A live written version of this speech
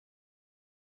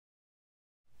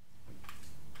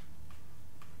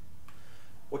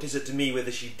What is it to me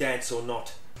whether she dance or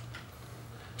not?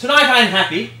 Tonight I am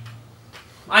happy.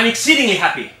 I'm exceedingly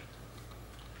happy.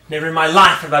 Never in my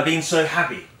life have I been so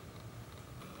happy.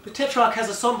 The Tetrarch has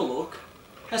a sombre look.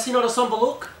 Has he not a sombre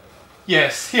look?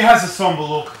 Yes, he has a sombre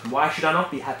look. Why should I not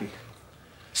be happy?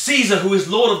 Caesar, who is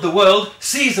Lord of the world,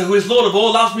 Caesar, who is Lord of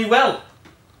all, loves me well.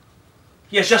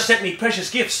 He has just sent me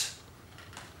precious gifts.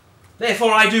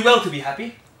 Therefore I do well to be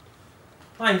happy.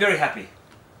 I am very happy.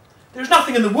 There is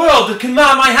nothing in the world that can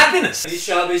mar my happiness. He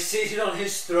shall be seated on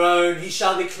his throne, he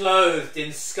shall be clothed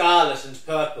in scarlet and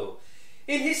purple.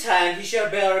 In his hand he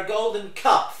shall bear a golden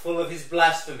cup full of his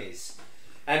blasphemies,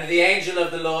 and the angel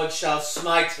of the Lord shall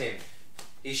smite him.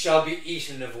 He shall be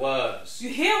eaten of worms. You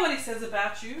hear what he says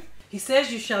about you? He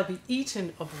says you shall be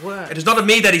eaten of worms. It is not of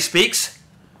me that he speaks.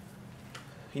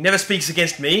 He never speaks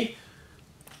against me.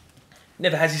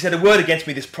 Never has he said a word against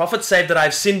me, this prophet, save that I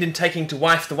have sinned in taking to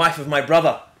wife the wife of my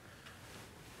brother.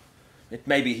 It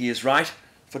may be he is right,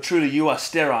 for truly you are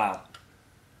sterile.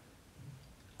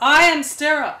 I am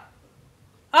sterile.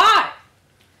 I!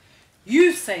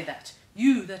 You say that.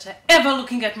 You that are ever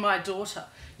looking at my daughter.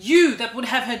 You that would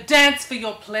have her dance for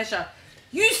your pleasure.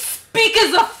 You speak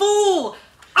as a fool!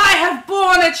 I have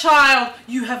borne a child.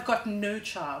 You have got no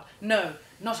child. No,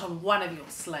 not on one of your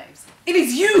slaves. It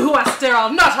is you who are sterile,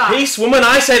 not I. Peace, woman,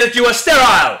 I say that you are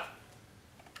sterile.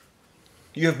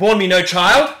 You have borne me no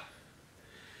child.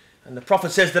 And the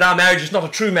prophet says that our marriage is not a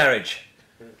true marriage.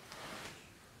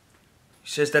 He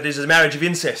says that it is a marriage of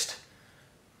incest.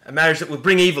 A marriage that will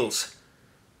bring evils.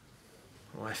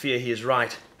 Oh, I fear he is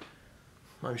right.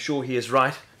 I'm sure he is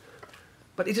right.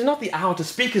 But it is not the hour to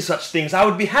speak of such things. I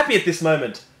would be happy at this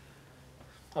moment.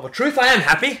 Of a truth, I am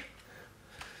happy.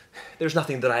 There is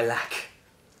nothing that I lack.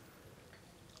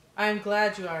 I am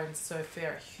glad you are in so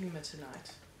fair a humour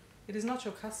tonight. It is not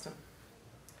your custom.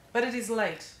 But it is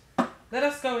late. Let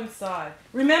us go inside.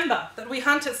 Remember that we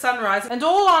hunt at sunrise, and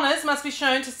all honours must be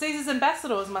shown to Caesar's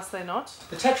ambassadors, must they not?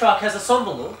 The Tetrarch has a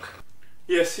sombre look.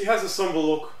 Yes, he has a sombre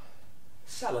look.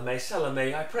 Salome,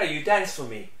 Salome, I pray you dance for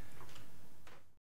me.